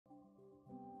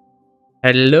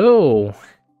Hello,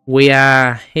 we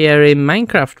are here in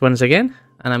Minecraft once again,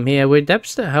 and I'm here with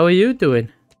Debster. How are you doing?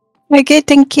 Very good,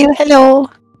 thank you. Hello.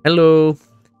 Hello.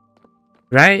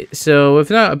 Right, so we've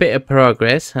got a bit of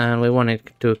progress, and we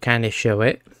wanted to kind of show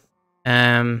it.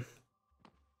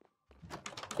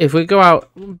 If we go out,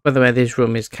 by the way, this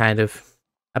room is kind of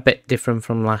a bit different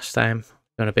from last time.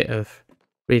 Done a bit of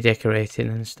redecorating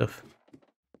and stuff.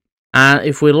 And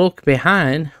if we look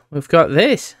behind, we've got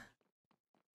this,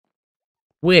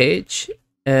 which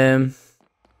quite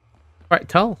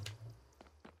tall.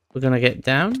 We're gonna get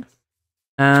down,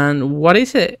 and what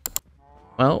is it?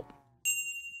 Well,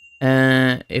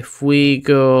 if we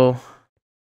go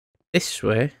this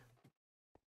way,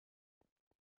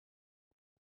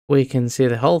 we can see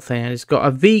the whole thing. And it's got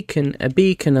a beacon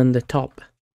on the top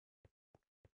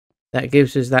that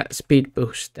gives us that speed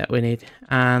boost that we need.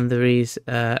 And there is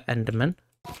Enderman,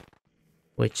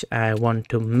 which I want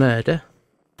to murder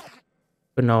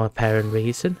for no apparent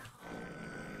reason.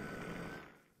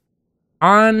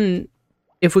 And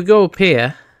if we go up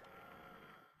here,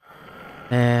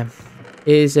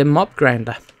 is a mob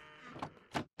grinder,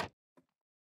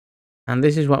 and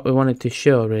this is what we wanted to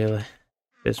show, really,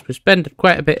 because we spent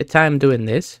quite a bit of time doing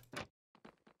this,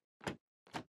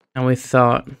 and we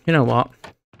thought, you know what,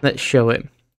 let's show it.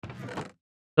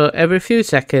 So every few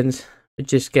seconds we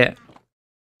just get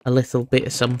a little bit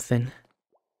of something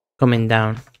coming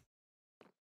down,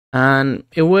 and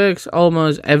it works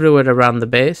almost everywhere around the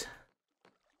base,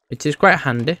 which is quite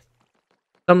handy.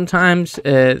 Sometimes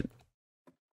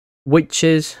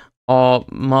witches or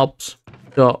mobs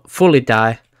don't fully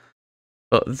die,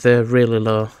 but they're really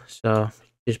low, so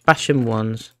just bash them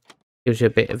once, gives you a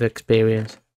bit of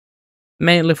experience,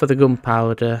 mainly for the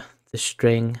gunpowder, the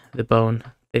string, the bone,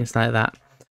 things like that.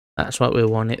 That's what we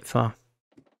want it for,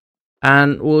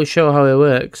 and we'll show how it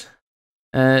works.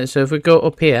 So if we go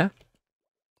up here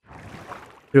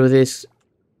through this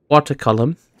water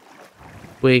column,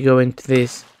 we go into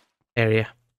this area.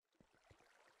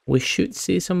 We should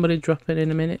see somebody dropping in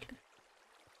a minute.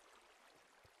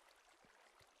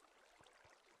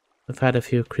 We've had a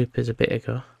few creepers a bit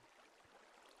ago.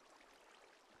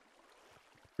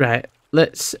 Right,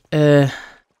 let's see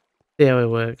how it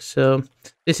works. So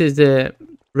this is the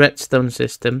redstone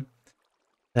system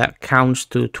that counts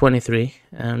to 23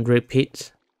 and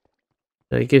repeats.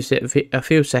 So it gives it a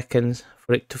few seconds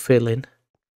for it to fill in.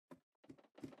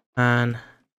 And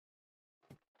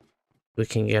we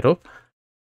can get up.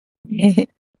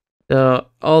 So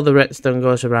all the redstone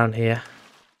goes around here,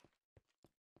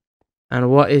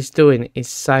 and what it's doing is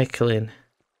cycling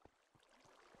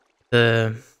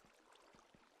the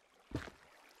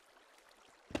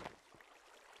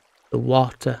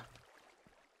water,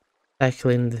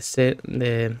 cycling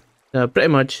the so pretty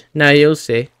much now you'll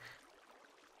see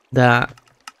that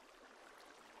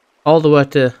all the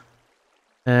water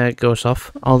goes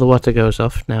off. All the water goes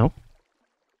off now,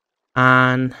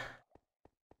 and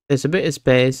there's a bit of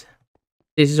space.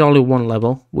 This is only one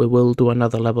level. We will do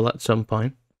another level at some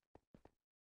point.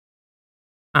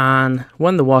 And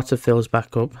when the water fills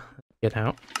back up, get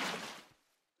out,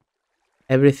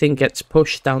 everything gets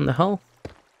pushed down the hole.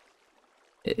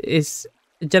 It's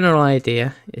a general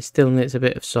idea. It still needs a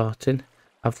bit of sorting.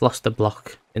 I've lost a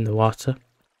block in the water.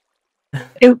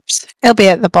 Oops, it'll be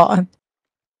at the bottom.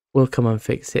 We'll come and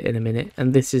fix it in a minute.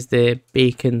 And this is the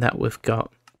beacon that we've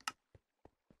got.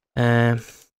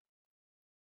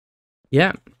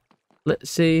 Yeah,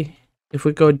 let's see if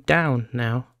we go down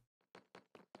now.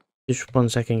 Just 1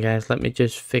 second, guys. Let me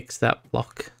just fix that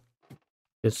block.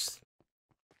 Just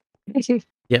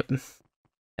yep,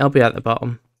 I'll be at the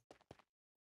bottom.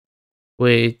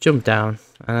 We jump down,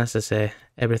 and as I say,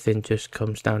 everything just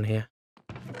comes down here.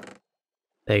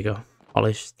 There you go,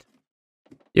 polished.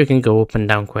 You can go up and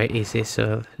down quite easy,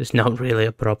 so it's not really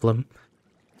a problem.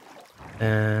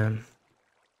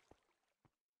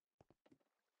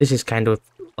 This is kind of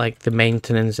like the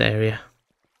maintenance area,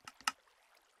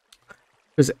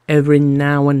 because every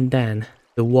now and then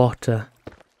the water,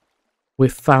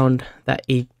 we've found that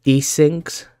it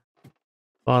desinks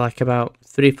for like about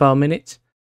 3-4 minutes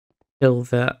till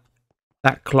that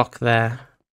clock there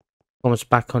comes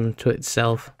back onto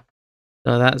itself.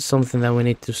 So that's something that we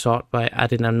need to sort by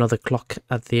adding another clock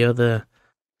at the other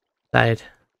side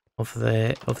of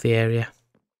the area,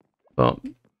 but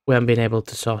we haven't been able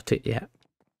to sort it yet.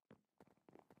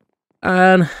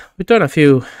 And we've done a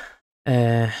few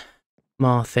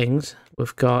more things.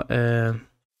 We've got 1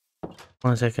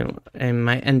 second, in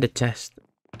my ender chest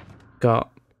got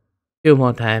a few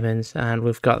more diamonds, and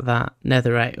we've got that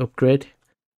netherite upgrade,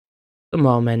 some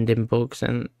more mending bugs,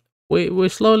 and we're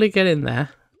slowly getting there,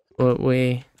 but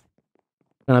we're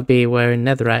gonna be wearing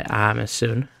netherite armor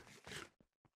soon.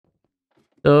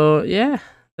 So yeah,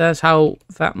 that's how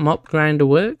that mop grinder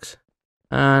works,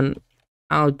 and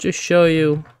I'll just show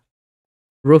you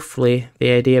roughly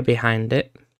the idea behind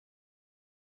it.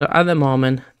 So at the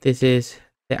moment, this is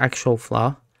the actual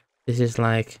floor. This is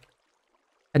like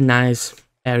a nice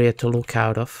area to look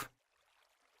out of.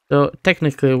 So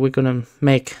technically we're gonna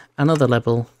make another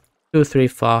level, 2, 3,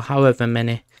 4, however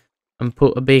many, and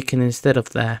put a beacon instead of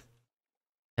there.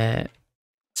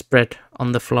 Spread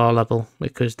on the floor level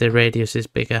because the radius is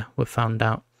bigger, we found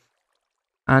out.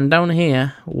 And down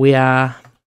here we are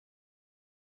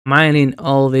mining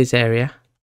all this area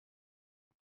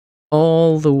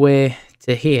all the way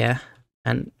to here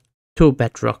and to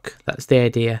bedrock. That's the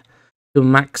idea, to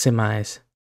maximize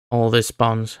all the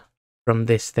spawns from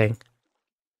this thing,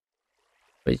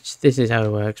 which this is how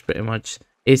it works pretty much.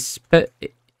 It's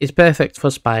perfect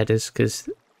for spiders because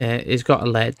it's got a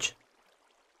ledge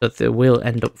that they will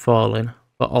end up falling,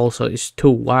 but also it's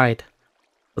too wide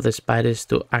for the spiders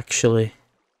to actually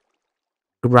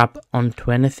grab onto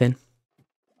anything.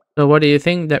 So what do you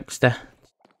think, Dexter?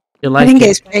 You like I think it?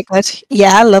 it's very good.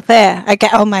 Yeah, I love it. I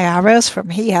get all my arrows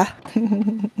from here.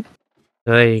 So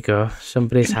there you go.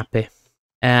 Somebody's happy.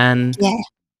 And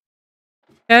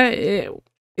Yeah. it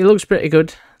looks pretty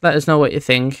good. Let us know what you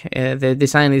think. The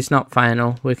design is not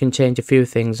final. We can change a few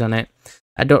things on it.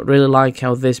 I don't really like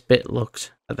how this bit looks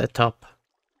at the top.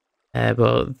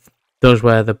 But those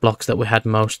were the blocks that we had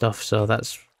most of, so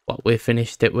that's what we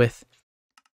finished it with.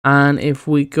 And if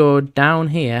we go down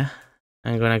here,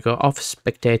 I'm going to go off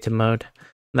spectator mode.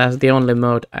 That's the only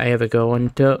mode I ever go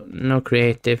into. No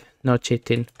creative, no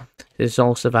cheating. It's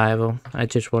all survival. I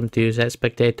just want to use that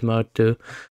spectator mode to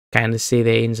kind of see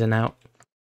the ins and out.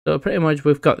 So pretty much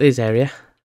we've got this area.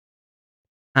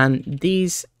 And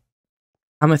these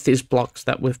amethyst blocks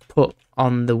that we've put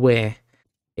on the way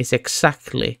is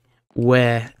exactly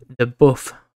where the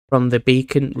buff from the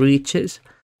beacon reaches.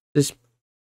 There's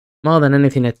more than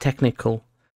anything a technical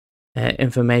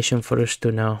information for us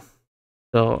to know,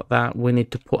 so that we need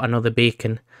to put another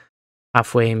beacon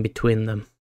halfway in between them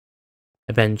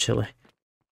eventually,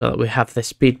 so that we have the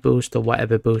speed boost or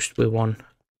whatever boost we want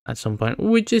at some point.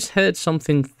 We just heard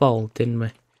something fall, didn't we?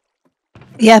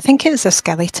 Yeah, I think it was a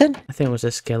skeleton. I think it was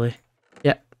a skelly.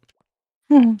 Yeah.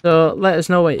 Hmm. So let us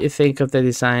know what you think of the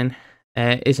design.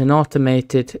 It's an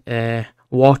automated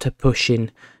water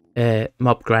pushing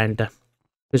mob grinder,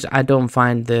 because I don't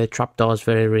find the trapdoors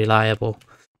very reliable,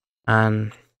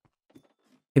 and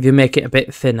if you make it a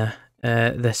bit thinner,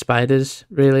 the spiders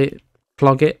really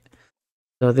clog it.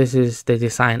 So this is the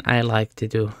design I like to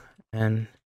do, and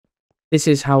this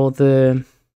is how the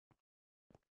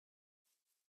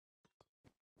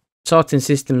sorting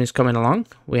system is coming along.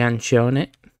 We haven't shown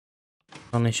it,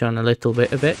 only shown a little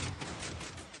bit of it.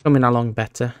 Coming along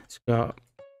better. It's got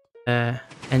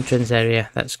entrance area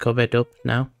that's covered up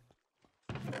now.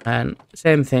 And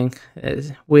same thing,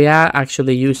 we are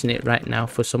actually using it right now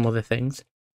for some other things.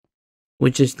 We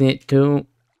just need to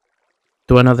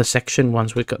do another section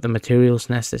once we've got the materials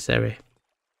necessary.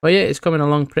 But yeah, it's coming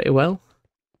along pretty well.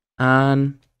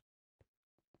 And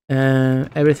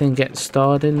everything gets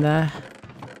stored in there.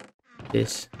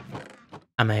 It's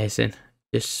amazing.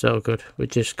 It's so good. We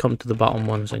just come to the bottom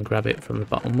ones and grab it from the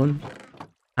bottom one.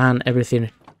 And everything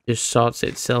just sorts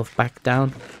itself back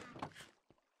down.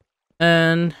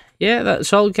 And yeah,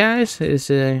 that's all, guys. It's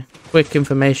a quick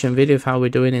information video of how we're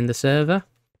doing in the server.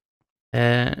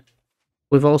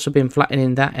 We've also been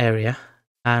flattening that area,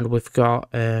 and we've got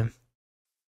a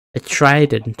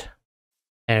trident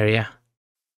area,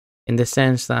 in the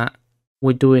sense that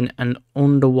we're doing an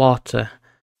underwater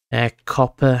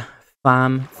copper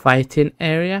farm fighting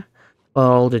area for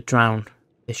all the drowned.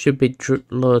 There should be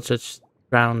loads of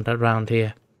drowned around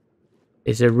here.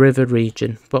 It's a river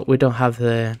region, but we don't have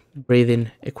the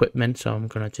breathing equipment, so I'm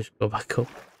gonna just go back up.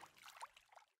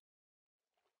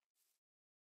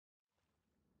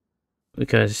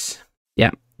 Because,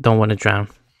 yeah, don't want to drown.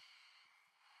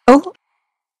 Oh,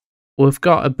 We've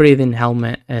got a breathing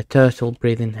helmet, a turtle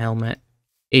breathing helmet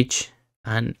each,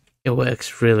 and it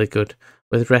works really good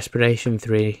with respiration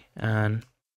 3 and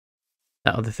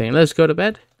that other thing. Let's go to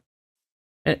bed.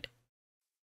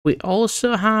 We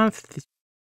also have this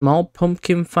small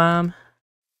pumpkin farm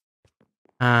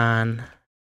and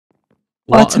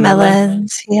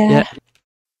watermelons. Yeah.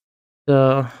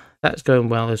 So that's going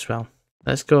well as well.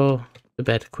 Let's go to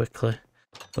bed quickly.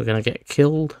 We're gonna get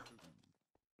killed.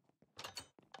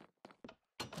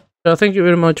 So thank you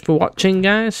very much for watching,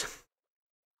 guys.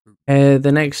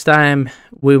 The next time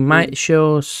we might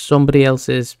show somebody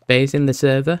else's base in the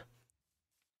server,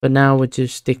 but now we're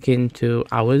just sticking to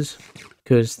ours.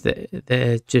 because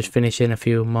they're just finishing a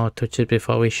few more touches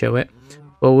before we show it.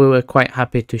 But we were quite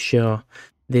happy to show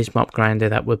this mob grinder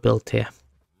that we built here.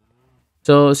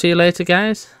 So see you later,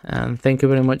 guys, and thank you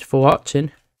very much for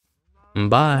watching.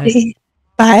 Bye.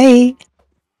 Bye.